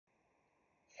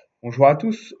Bonjour à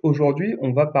tous, aujourd'hui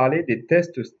on va parler des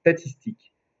tests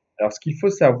statistiques. Alors ce qu'il faut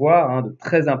savoir de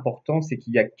très important, c'est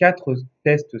qu'il y a 4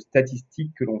 tests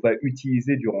statistiques que l'on va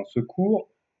utiliser durant ce cours.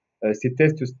 Ces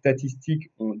tests statistiques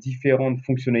ont différentes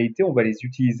fonctionnalités, on va les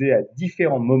utiliser à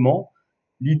différents moments.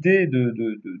 L'idée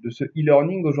de ce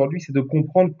e-learning aujourd'hui, c'est de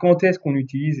comprendre quand est-ce qu'on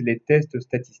utilise les tests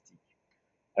statistiques.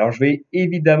 Alors je vais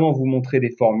évidemment vous montrer des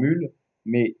formules,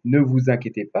 mais ne vous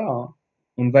inquiétez pas,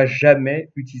 on ne va jamais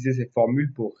utiliser ces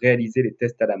formules pour réaliser les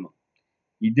tests à la main.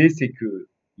 L'idée, c'est que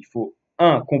il faut,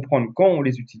 un, comprendre quand on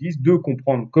les utilise, deux,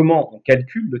 comprendre comment on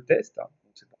calcule le test.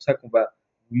 C'est pour ça qu'on va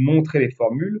vous montrer les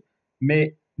formules.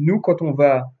 Mais nous, quand on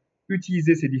va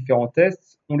utiliser ces différents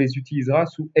tests, on les utilisera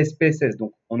sous SPSS.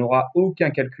 Donc, on n'aura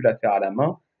aucun calcul à faire à la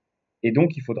main. Et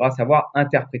donc, il faudra savoir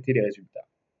interpréter les résultats.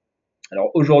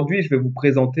 Alors, aujourd'hui, je vais vous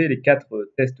présenter les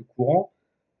 4 tests courants.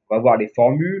 On va voir les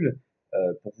formules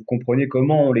pour que vous compreniez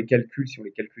comment on les calcule. Si on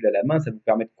les calcule à la main, ça vous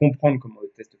permet de comprendre comment le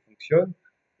test fonctionne.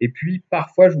 Et puis,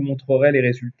 parfois, je vous montrerai les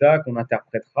résultats qu'on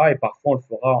interprétera et parfois, on le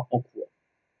fera en cours.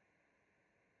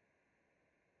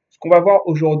 Ce qu'on va voir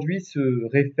aujourd'hui se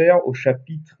réfère au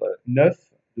chapitre 9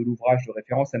 de l'ouvrage de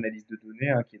référence analyse de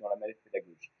données qui est dans la manuel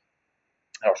pédagogique.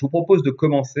 Alors, je vous propose de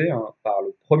commencer par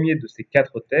le premier de ces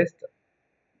 4 tests.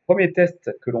 Le premier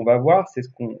test que l'on va voir, c'est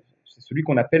celui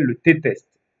qu'on appelle le T-test.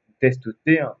 Test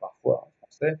T, parfois en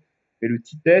français, mais le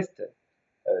T-test,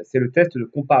 c'est le test de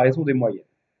comparaison des moyennes.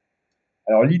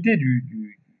 Alors l'idée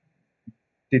du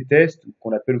T-test,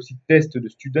 qu'on appelle aussi test de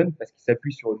student, parce qu'il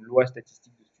s'appuie sur une loi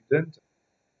statistique de student,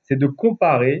 c'est de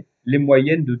comparer les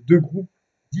moyennes de deux groupes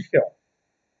différents.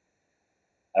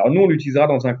 Alors nous, on l'utilisera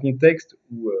dans un contexte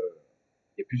où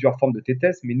il y a plusieurs formes de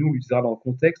T-test, mais nous, on l'utilisera dans le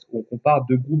contexte où on compare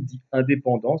deux groupes dits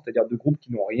indépendants, c'est-à-dire deux groupes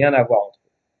qui n'ont rien à voir entre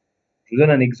eux. Je vous donne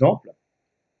un exemple.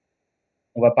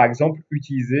 On va par exemple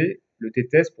utiliser le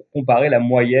T-test pour comparer la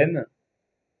moyenne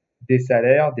des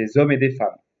salaires des hommes et des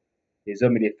femmes. Les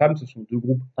hommes et les femmes, ce sont deux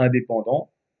groupes indépendants,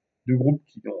 deux groupes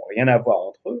qui n'ont rien à voir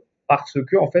entre eux, parce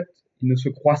que en fait, ils ne se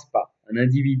croisent pas. Un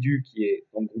individu qui est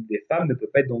dans le groupe des femmes ne peut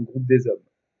pas être dans le groupe des hommes.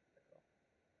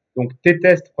 Donc,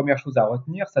 T-test, première chose à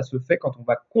retenir, ça se fait quand on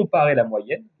va comparer la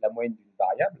moyenne d'une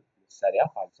variable, le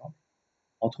salaire par exemple,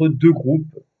 entre deux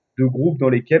groupes dans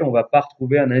lesquels on ne va pas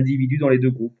retrouver un individu dans les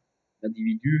deux groupes.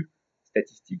 L'individu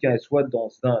statistique est soit dans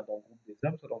le groupe des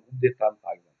hommes, soit dans le groupe des femmes,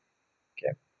 par exemple.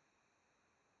 Okay.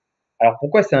 Alors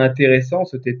pourquoi c'est intéressant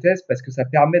ce T-test? Parce que ça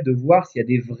permet de voir s'il y a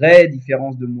des vraies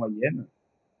différences de moyenne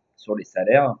sur les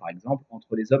salaires, par exemple,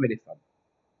 entre les hommes et les femmes.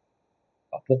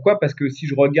 Alors pourquoi? Parce que si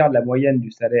je regarde la moyenne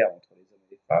du salaire entre les hommes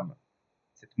et les femmes,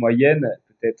 cette moyenne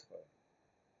peut être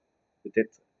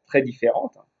très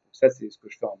différente. Donc ça, c'est ce que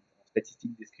je fais en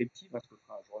statistique descriptive, ce que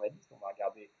fera un journaliste. On va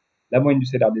regarder la moyenne du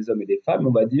salaire des hommes et des femmes.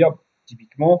 On va dire,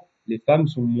 typiquement, les femmes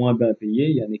sont moins bien payées.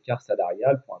 Il y a un écart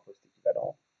salarial pour un poste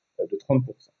équivalent de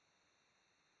 30%.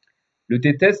 Le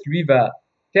T-test, lui, va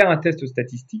faire un test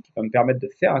statistique, va me permettre de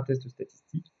faire un test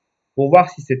statistique pour voir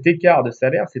si cet écart de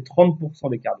salaire, ces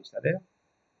 30% d'écart de salaire,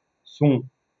 sont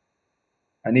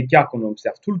un écart qu'on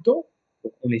observe tout le temps,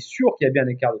 donc on est sûr qu'il y a bien un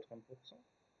écart de 30%,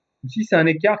 ou si c'est un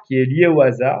écart qui est lié au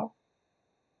hasard.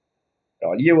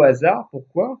 Alors lié au hasard,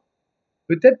 pourquoi?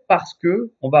 Peut-être parce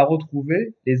que on va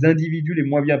retrouver les individus les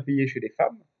moins bien payés chez les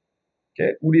femmes,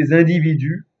 okay, ou les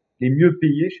individus les mieux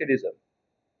payés chez les hommes.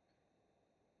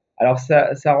 Alors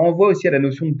ça renvoie aussi à la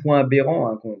notion de point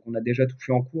aberrant qu'on a déjà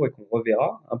touché en cours et qu'on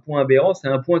reverra. Un point aberrant, c'est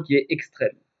un point qui est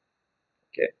extrême.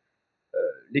 Okay.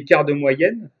 L'écart de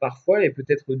moyenne, parfois, est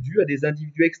peut-être dû à des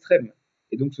individus extrêmes.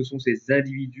 Et donc, ce sont ces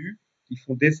individus qui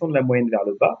font descendre la moyenne vers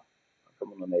le bas,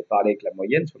 comme on en avait parlé avec la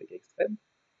moyenne sur les cas extrêmes,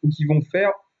 ou qui vont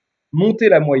faire monter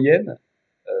la moyenne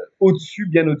au-dessus,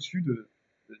 bien au-dessus de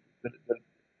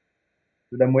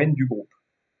la moyenne du groupe.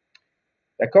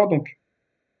 D'accord? Donc,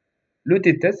 le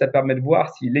T-test, ça permet de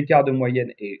voir si l'écart de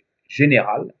moyenne est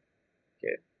général.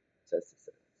 Okay.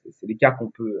 C'est l'écart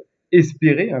qu'on peut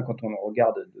espérer quand on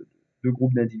regarde deux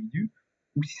groupes d'individus,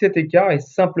 ou si cet écart est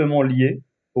simplement lié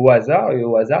au hasard. Et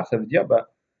au hasard, ça veut dire,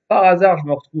 par hasard, je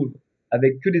me retrouve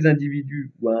avec que des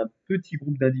individus ou un petit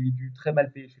groupe d'individus très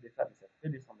mal payés chez les femmes, et ça fait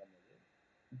descendre la moyenne.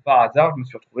 Ou par hasard, je me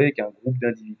suis retrouvé avec un groupe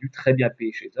d'individus très bien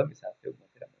payés chez les hommes, et ça a fait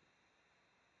augmenter la moyenne.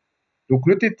 Donc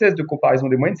le T-test de comparaison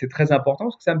des moyennes, c'est très important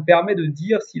parce que ça me permet de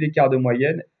dire si l'écart de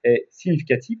moyenne est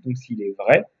significatif, donc s'il est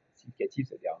vrai, significatif,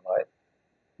 c'est-à-dire vrai,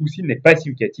 ou s'il n'est pas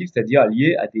significatif, c'est-à-dire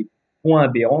lié à des points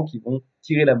aberrants qui vont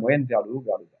tirer la moyenne vers le haut,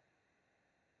 vers le bas.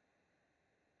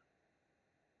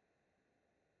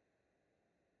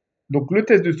 Donc le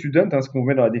test de student, ce qu'on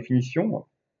met dans la définition,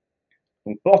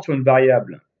 donc, porte sur une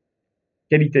variable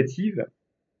qualitative,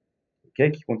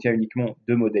 okay, qui contient uniquement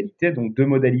deux modalités. Donc deux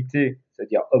modalités,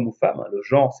 c'est-à-dire homme ou femme. Le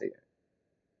genre,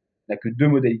 n'a que deux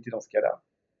modalités dans ce cas-là.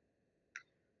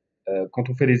 Quand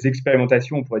on fait des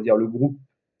expérimentations, on pourrait dire le groupe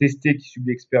testé qui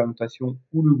subit l'expérimentation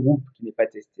ou le groupe qui n'est pas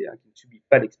testé, qui ne subit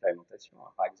pas l'expérimentation,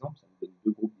 par exemple. Ça nous donne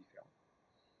deux groupes différents.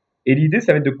 Et l'idée,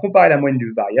 ça va être de comparer la moyenne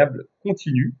de variables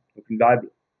continues, donc une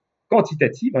variable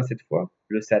quantitative cette fois,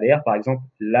 le salaire par exemple,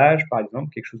 l'âge par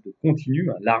exemple, quelque chose de continu,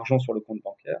 l'argent sur le compte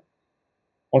bancaire,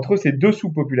 entre ces deux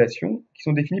sous-populations qui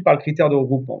sont définies par le critère de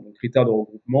regroupement. Donc, le critère de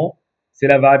regroupement, c'est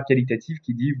la variable qualitative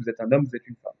qui dit vous êtes un homme, vous êtes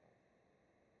une femme.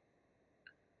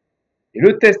 Et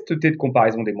le test T de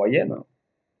comparaison des moyennes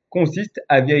consiste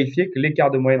à vérifier que l'écart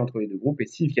de moyenne entre les deux groupes est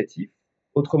significatif,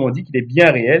 autrement dit qu'il est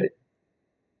bien réel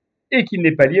et qu'il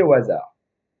n'est pas lié au hasard.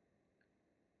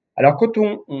 Alors quand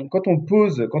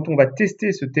on va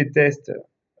tester ce t-test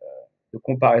de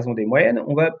comparaison des moyennes,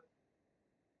 on va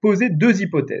poser deux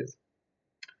hypothèses.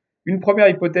 Une première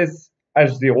hypothèse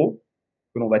H0,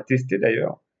 que l'on va tester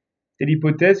d'ailleurs, c'est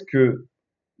l'hypothèse que,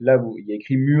 là il y a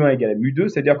écrit mu1 égale à mu2,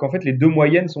 c'est-à-dire qu'en fait les deux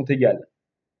moyennes sont égales.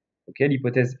 Okay,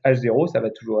 l'hypothèse H0, ça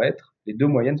va toujours être les deux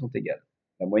moyennes sont égales.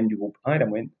 La moyenne du groupe 1 et la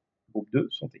moyenne du groupe 2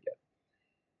 sont égales.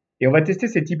 Et on va tester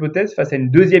cette hypothèse face à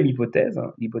une deuxième hypothèse,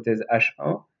 l'hypothèse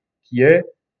H1, qui est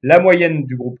la moyenne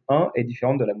du groupe 1 est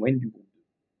différente de la moyenne du groupe 2.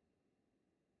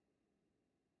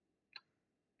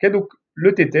 Okay, donc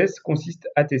le t-test consiste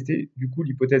à tester du coup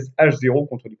l'hypothèse H0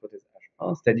 contre l'hypothèse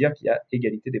H1, c'est-à-dire qu'il y a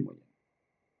égalité des moyennes.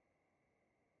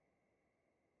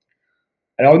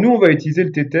 Alors nous, on va utiliser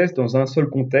le t-test dans un seul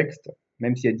contexte,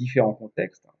 même s'il y a différents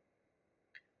contextes.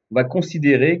 On va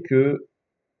considérer que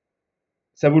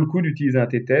ça vaut le coup d'utiliser un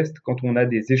t-test quand on a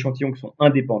des échantillons qui sont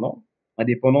indépendants.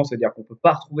 Indépendants, c'est-à-dire qu'on ne peut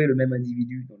pas retrouver le même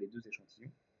individu dans les deux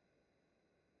échantillons.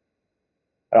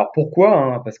 Alors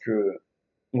pourquoi Parce que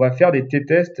on va faire des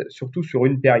t-tests surtout sur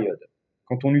une période.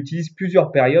 Quand on utilise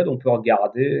plusieurs périodes, on peut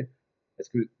regarder, parce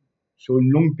que sur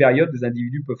une longue période, des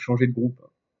individus peuvent changer de groupe.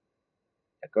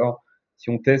 D'accord? Si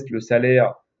on teste le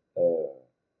salaire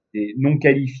des non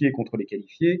qualifiés contre les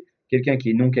qualifiés, quelqu'un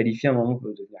qui est non qualifié à un moment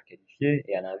peut devenir qualifié,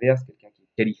 et à l'inverse, quelqu'un qui est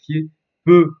qualifié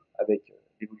peut, avec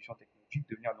l'évolution technologique,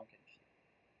 devenir non qualifié.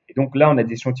 Et donc là, on a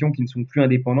des échantillons qui ne sont plus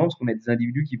indépendants, parce qu'on a des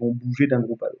individus qui vont bouger d'un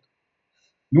groupe à l'autre.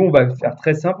 Nous, on va faire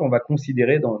très simple, on va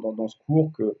considérer dans ce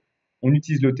cours que on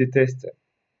utilise le t-test,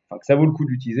 enfin que ça vaut le coup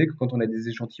de l'utiliser que quand on a des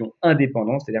échantillons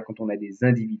indépendants, c'est-à-dire quand on a des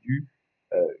individus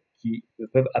qui ne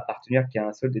peuvent appartenir qu'à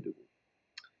un seul des deux groupes.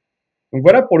 Donc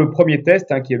voilà pour le premier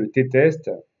test, qui est le t-test.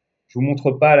 Je vous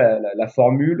montre pas la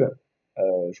formule,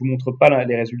 je vous montre pas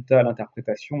les résultats à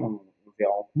l'interprétation, on le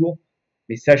verra en cours.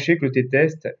 Mais sachez que le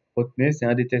t-test, retenez, c'est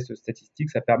un des tests statistiques,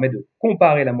 ça permet de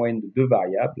comparer la moyenne de deux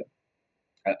variables,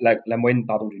 la moyenne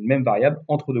d'une même variable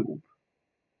entre deux groupes.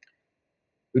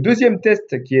 Le deuxième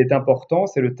test qui est important,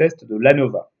 c'est le test de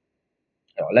l'ANOVA.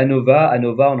 Alors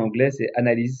l'ANOVA en anglais, c'est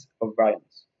Analysis of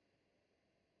Variance.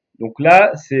 Donc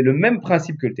là, c'est le même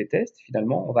principe que le t-test,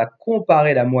 finalement. On va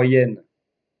comparer la moyenne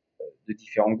de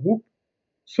différents groupes,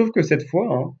 sauf que cette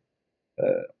fois,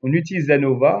 on utilise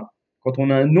l'ANOVA quand on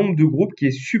a un nombre de groupes qui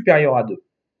est supérieur à 2.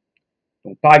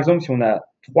 Donc par exemple, si on a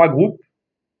 3 groupes,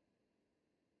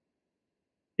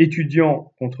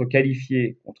 étudiants contre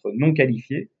qualifiés contre non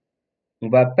qualifiés, on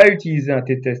ne va pas utiliser un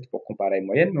t-test pour comparer la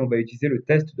moyenne, mais on va utiliser le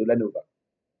test de l'ANOVA.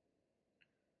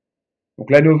 Donc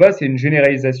l'ANOVA, c'est une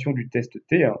généralisation du test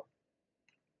T.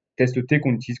 Test T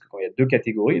qu'on utilise quand il y a deux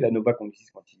catégories, l'ANOVA qu'on utilise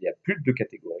quand il y a plus de deux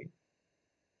catégories.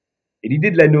 Et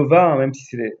l'idée de l'ANOVA, même si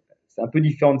c'est un peu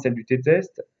différent de celle du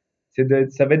t-test,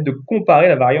 ça va être de comparer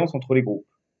la variance entre les groupes.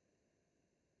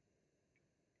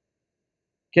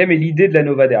 Okay, mais l'idée de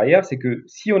l'ANOVA derrière, c'est que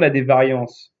si on a des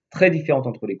variances très différentes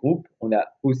entre les groupes, on a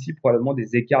aussi probablement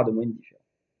des écarts de moyenne différents.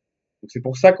 Donc c'est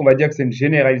pour ça qu'on va dire que c'est une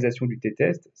généralisation du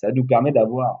t-test. Ça nous permet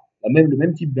d'avoir le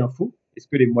même type d'infos. Est-ce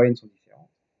que les moyennes sont différentes?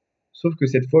 Sauf que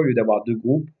cette fois, au lieu d'avoir deux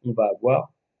groupes, on va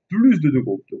avoir plus de deux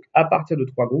groupes. Donc à partir de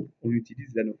trois groupes, on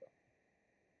utilise l'ANOVA.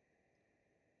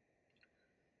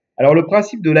 Alors le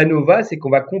principe de l'ANOVA, c'est qu'on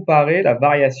va comparer la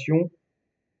variation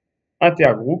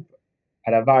intergroupe à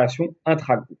la variation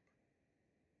intragroupe.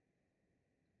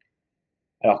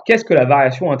 Alors qu'est-ce que la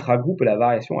variation intragroupe et la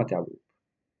variation intergroupe?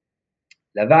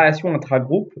 La variation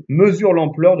intragroupe mesure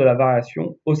l'ampleur de la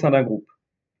variation au sein d'un groupe.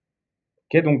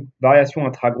 Okay, donc variation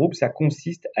intragroupe, ça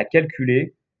consiste à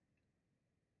calculer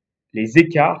les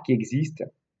écarts qui existent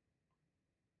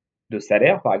de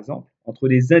salaire, par exemple, entre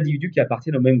des individus qui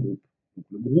appartiennent au même groupe, donc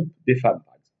le groupe des femmes,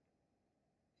 par exemple.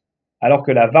 Alors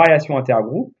que la variation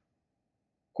intergroupe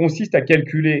consiste à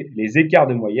calculer les écarts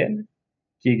de moyenne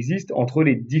qui existent entre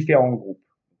les différents groupes,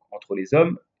 entre les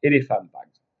hommes et les femmes, par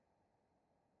exemple.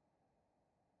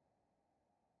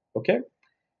 Ok?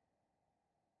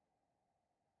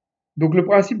 Donc le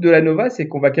principe de l'ANOVA, c'est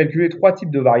qu'on va calculer trois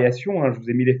types de variations, hein. Je vous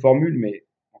ai mis les formules, mais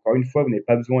encore une fois, vous n'avez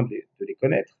pas besoin de les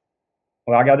connaître.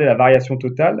 On va regarder la variation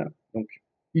totale. Donc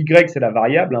Y, c'est la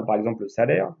variable, hein, par exemple le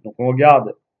salaire. Donc on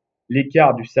regarde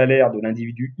l'écart du salaire de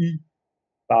l'individu I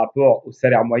par rapport au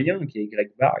salaire moyen, qui est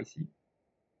Y bar ici.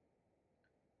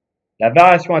 La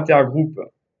variation intergroupe,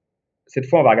 cette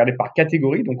fois, on va regarder par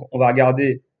catégorie. Donc on va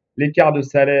regarder l'écart de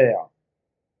salaire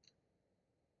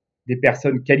des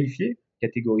personnes qualifiées,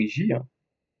 catégorie J, hein.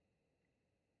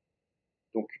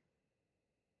 Donc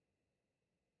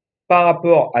par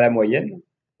rapport à la moyenne,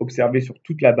 observée sur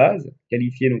toute la base,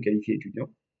 qualifié, non qualifié, étudiant.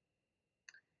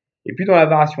 Et puis dans la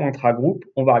variation intragroupe,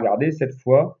 on va regarder cette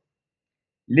fois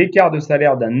l'écart de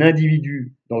salaire d'un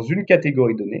individu dans une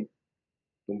catégorie donnée,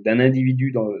 donc d'un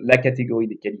individu dans la catégorie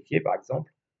des qualifiés par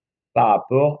exemple, par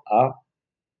rapport à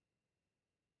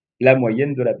la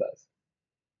moyenne de la base.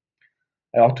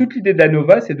 Alors toute l'idée de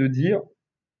l'ANOVA, c'est de dire,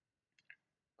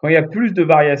 quand il y a plus de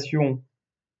variations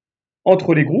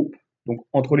entre les groupes, donc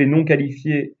entre les non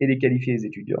qualifiés et les qualifiés des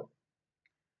étudiants,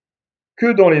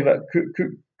 que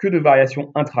de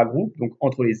variations intra-groupes, donc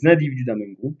entre les individus d'un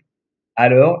même groupe,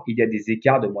 alors il y a des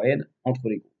écarts de moyenne entre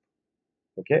les groupes.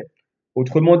 Okay.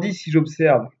 Autrement dit, si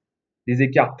j'observe des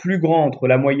écarts plus grands entre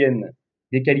la moyenne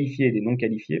des qualifiés et des non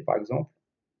qualifiés, par exemple,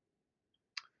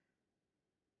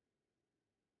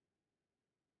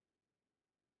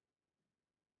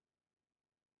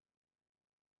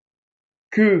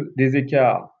 que des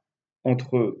écarts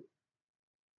entre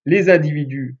les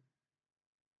individus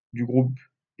du groupe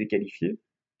des qualifiés,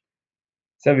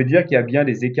 ça veut dire qu'il y a bien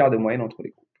des écarts de moyenne entre les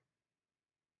groupes.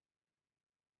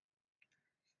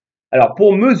 Alors,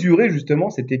 pour mesurer justement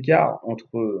cet écart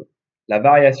entre la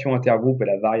variation intergroupe et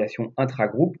la variation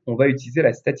intragroupe, on va utiliser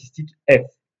la statistique F.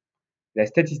 La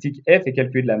statistique F est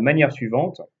calculée de la manière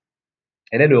suivante.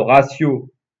 Elle est le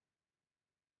ratio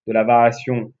de la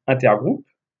variation intergroupe,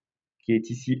 qui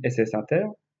est ici SS inter.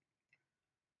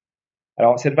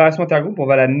 Alors, cette variation intergroupe, on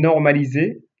va la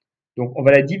normaliser. Donc, on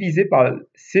va la diviser par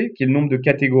C, qui est le nombre de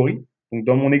catégories. Donc,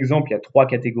 dans mon exemple, il y a 3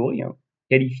 catégories, hein,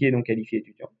 qualifiés, non qualifiés,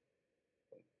 étudiants.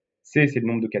 C, c'est le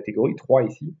nombre de catégories, 3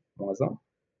 ici, moins 1.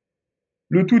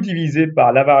 Le tout divisé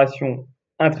par la variation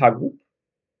intragroupe,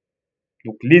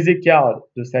 donc les écarts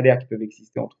de salaire qui peuvent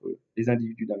exister entre les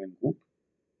individus d'un même groupe,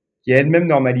 qui est elle-même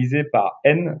normalisée par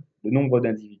N, le nombre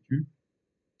d'individus,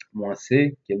 moins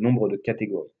C, qui est le nombre de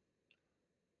catégories.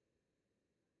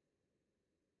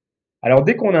 Alors,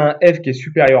 dès qu'on a un F qui est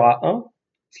supérieur à 1,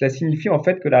 cela signifie en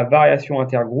fait que la variation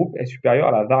intergroupe est supérieure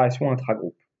à la variation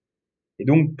intragroupe. Et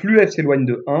donc, plus F s'éloigne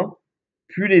de 1,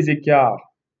 plus les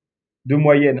écarts de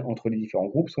moyenne entre les différents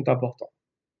groupes sont importants.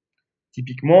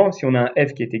 Typiquement, si on a un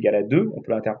F qui est égal à 2, on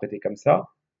peut l'interpréter comme ça.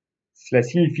 Cela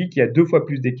signifie qu'il y a 2 fois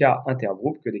plus d'écarts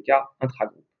intergroupes que d'écarts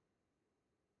intragroupes.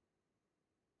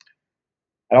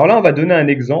 Alors là, on va donner un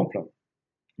exemple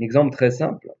très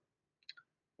simple.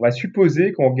 On va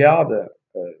supposer qu'on regarde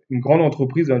une grande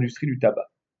entreprise de l'industrie du tabac.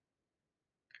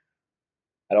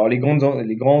 Alors les grandes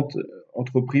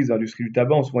entreprises de l'industrie du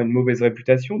tabac ont souvent une mauvaise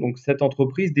réputation, donc cette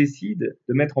entreprise décide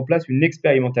de mettre en place une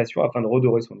expérimentation afin de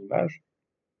redorer son image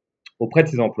auprès de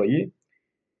ses employés,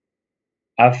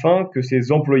 afin que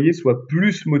ces employés soient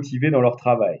plus motivés dans leur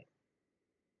travail.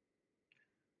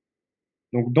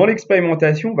 Donc dans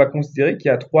l'expérimentation, on va considérer qu'il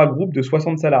y a 3 groupes de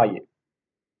 60 salariés.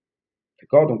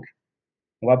 D'accord? Donc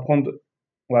on va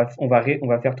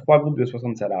faire 3 groupes de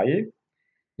 60 salariés.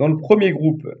 Dans le premier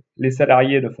groupe, les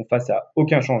salariés ne font face à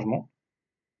aucun changement.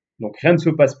 Donc rien ne se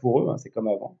passe pour eux, hein, c'est comme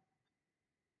avant.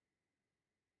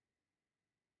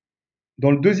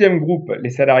 Dans le deuxième groupe, les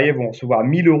salariés vont recevoir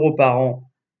 1 000 € par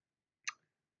an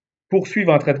pour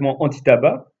suivre un traitement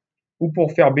anti-tabac ou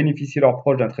pour faire bénéficier leurs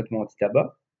proches d'un traitement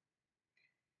anti-tabac.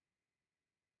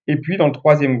 Et puis dans le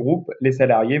troisième groupe, les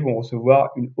salariés vont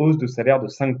recevoir une hausse de salaire de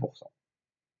 5%.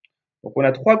 Donc on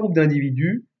a 3 groupes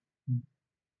d'individus.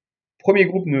 Le premier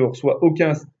groupe ne reçoit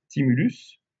aucun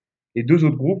stimulus et 2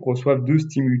 autres groupes reçoivent 2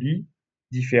 stimuli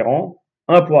différents,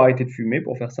 un pour arrêter de fumer,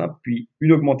 pour faire simple, puis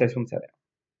une augmentation de salaire.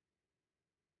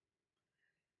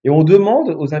 Et on demande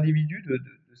aux individus de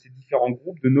ces différents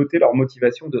groupes de noter leur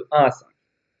motivation de 1 à 5.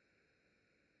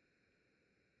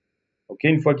 Okay,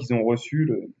 une fois qu'ils ont reçu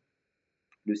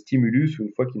le stimulus ou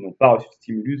une fois qu'ils n'ont pas reçu de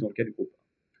stimulus dans quel groupe.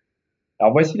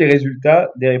 Alors voici les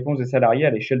résultats des réponses des salariés à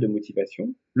l'échelle de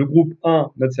motivation. Le groupe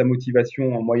 1 note sa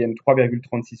motivation en moyenne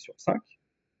 3,36 sur 5.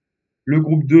 Le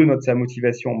groupe 2 note sa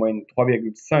motivation en moyenne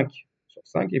 3,5 sur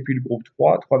 5. Et puis le groupe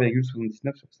 3,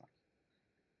 3,79 sur 5.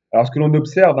 Alors ce que l'on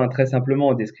observe très simplement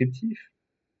en descriptif,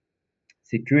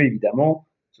 c'est que évidemment,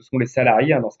 ce sont les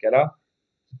salariés dans ce cas-là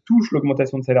qui touchent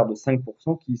l'augmentation de salaire de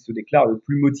 5% qui se déclarent le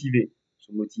plus motivés.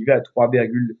 sont motivés à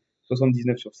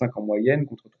 3,79 sur 5 en moyenne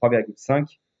contre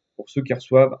 3,5 pour ceux qui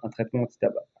reçoivent un traitement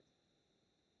anti-tabac.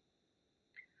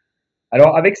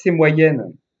 Alors avec ces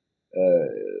moyennes,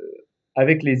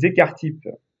 avec les écarts types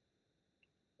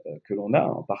que l'on a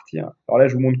en partie, alors là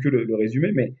je vous montre que le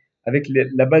résumé, mais avec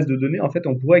la base de données, en fait,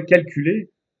 on pourrait calculer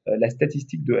la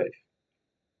statistique de F.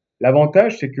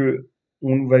 L'avantage, c'est que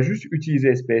on va juste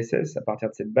utiliser SPSS à partir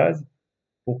de cette base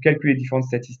pour calculer différentes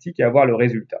statistiques et avoir le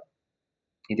résultat.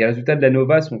 Et les résultats de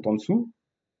l'ANOVA sont en dessous.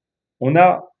 On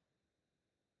a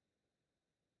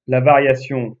la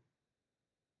variation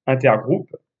intergroupe,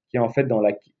 qui est en fait dans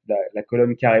la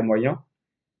colonne carré moyen.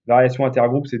 Variation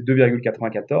intergroupe, c'est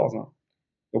 2,94.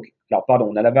 Donc, alors pardon,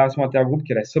 on a la variation intergroupe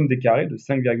qui est la somme des carrés de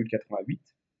 5,88,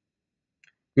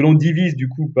 que l'on divise du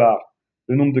coup par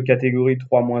le nombre de catégories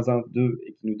 3 moins 1, 2,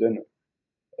 et qui nous donne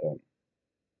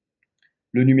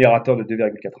le numérateur de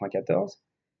 2,94.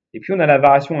 Et puis on a la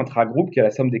variation intragroupe qui est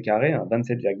la somme des carrés,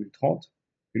 27,30,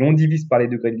 que l'on divise par les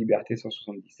degrés de liberté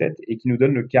 177 et qui nous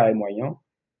donne le carré moyen,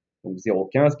 donc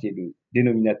 0,15 qui est le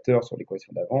dénominateur sur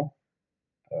l'équation d'avant.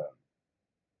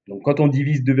 Donc quand on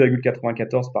divise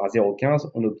 2,94 par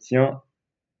 0,15, on obtient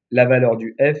la valeur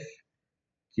du F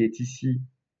qui est ici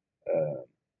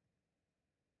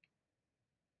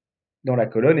dans la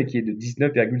colonne et qui est de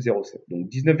 19,07. Donc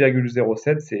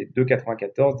 19,07 c'est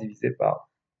 2,94 divisé par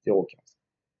 0,15.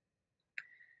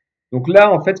 Donc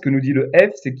là, en fait, ce que nous dit le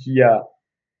F, c'est qu'il y a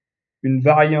une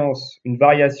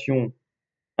variation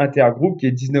intergroupe qui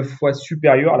est 19 fois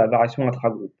supérieure à la variation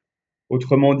intragroupe.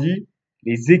 Autrement dit,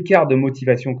 les écarts de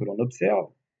motivation que l'on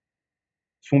observe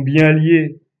sont bien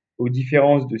liés aux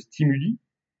différences de stimuli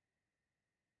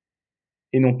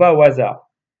et non pas au hasard.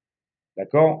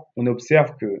 D'accord? On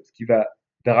observe que ce qui va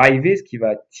driver, ce qui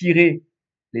va tirer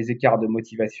les écarts de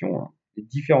motivation, les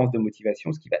différences de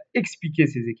motivation, ce qui va expliquer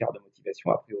ces écarts de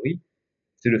motivation, a priori,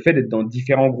 c'est le fait d'être dans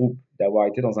différents groupes, d'avoir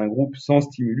été dans un groupe sans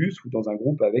stimulus ou dans un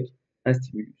groupe avec un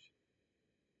stimulus.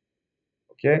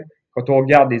 Ok? Quand on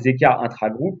regarde les écarts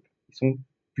intragroupes, ils sont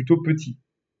plutôt petits,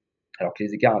 alors que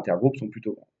les écarts intergroupes sont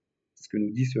plutôt grands. C'est ce que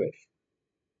nous dit ce F.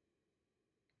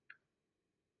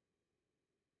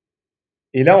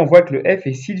 Et là, on voit que le F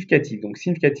est significatif. Donc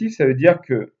significatif, ça veut dire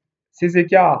que ces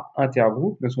écarts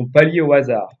intergroupes ne sont pas liés au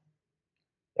hasard.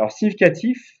 Alors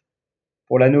significatif,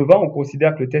 pour l'ANOVA, on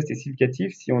considère que le test est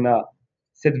significatif si on a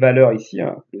cette valeur ici,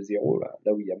 le 0,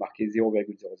 là où il y a marqué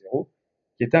 0,00,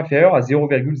 qui est inférieur à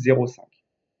 0,05.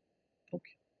 Donc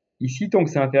ici, tant que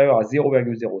c'est inférieur à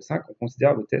 0,05, on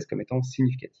considère le test comme étant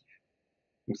significatif.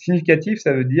 Donc significatif,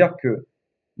 ça veut dire que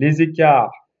les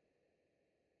écarts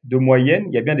de moyenne,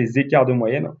 il y a bien des écarts de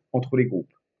moyenne entre les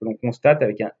groupes, que l'on constate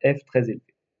avec un F très élevé.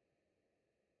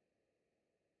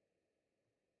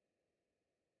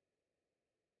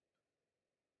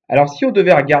 Alors si on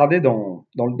devait regarder dans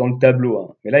le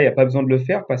tableau, mais là il n'y a pas besoin de le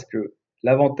faire parce que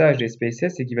l'avantage des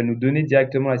SPSS, c'est qu'il va nous donner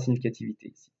directement la significativité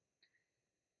ici.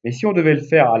 Mais si on devait le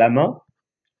faire à la main,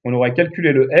 on aurait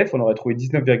calculé le F, on aurait trouvé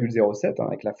 19,07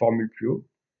 avec la formule plus haut.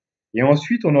 Et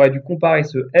ensuite, on aurait dû comparer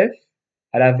ce F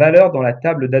à la valeur dans la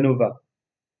table d'ANOVA.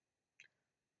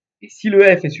 Et si le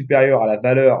F est supérieur à la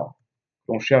valeur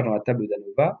qu'on cherche dans la table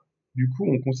d'ANOVA, du coup,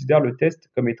 on considère le test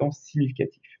comme étant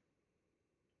significatif.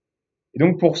 Et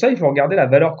donc, pour ça, il faut regarder la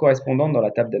valeur correspondante dans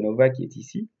la table d'ANOVA qui est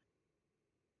ici,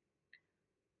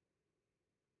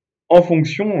 en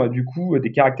fonction, du coup,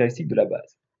 des caractéristiques de la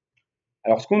base.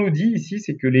 Alors, ce qu'on nous dit ici,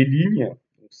 c'est que les lignes,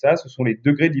 donc ça, ce sont les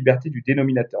degrés de liberté du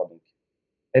dénominateur, donc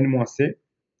N-C,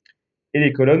 et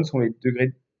les colonnes sont les degrés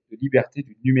de liberté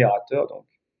du numérateur, donc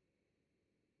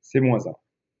C-1.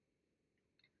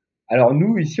 Alors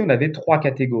nous, ici, on avait trois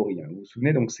catégories. Vous vous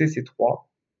souvenez, donc C, c'est 3.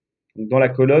 Donc dans la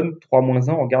colonne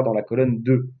 3-1, on regarde dans la colonne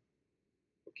 2.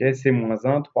 Ok, C-1,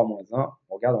 3-1,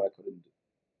 on regarde dans la colonne 2.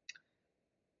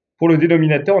 Pour le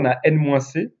dénominateur, on a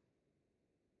N-C.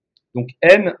 Donc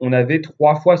N, on avait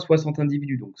 3 fois 60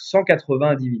 individus, donc 180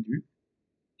 individus.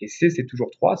 Et C, c'est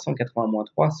toujours 3, 180 moins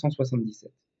 3,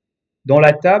 177. Dans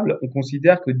la table, on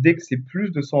considère que dès que c'est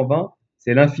plus de 120,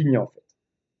 c'est l'infini en fait.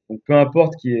 Donc peu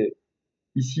importe qui est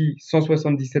ici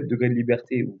 177 degrés de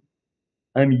liberté ou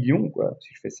 1 million, quoi,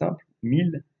 si je fais simple,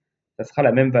 1000, ça sera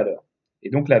la même valeur. Et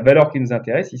donc la valeur qui nous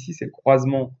intéresse ici, c'est le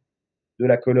croisement de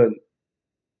la colonne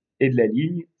et de la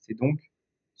ligne. C'est donc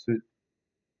ce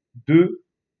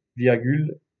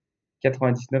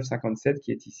 2,9957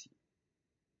 qui est ici.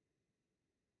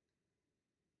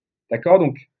 D'accord?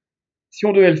 Donc, si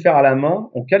on devait le faire à la main,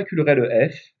 on calculerait le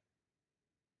F,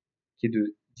 qui est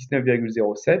de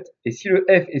 19,07. Et si le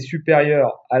F est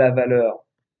supérieur à la valeur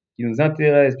qui nous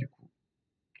intéresse, du coup,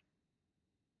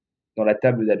 dans la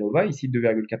table d'ANOVA, ici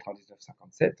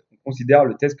 2,9957, on considère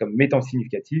le test comme étant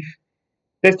significatif.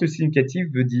 Test significatif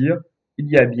veut dire qu'il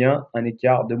y a bien un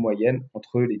écart de moyenne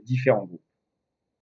entre les différents groupes.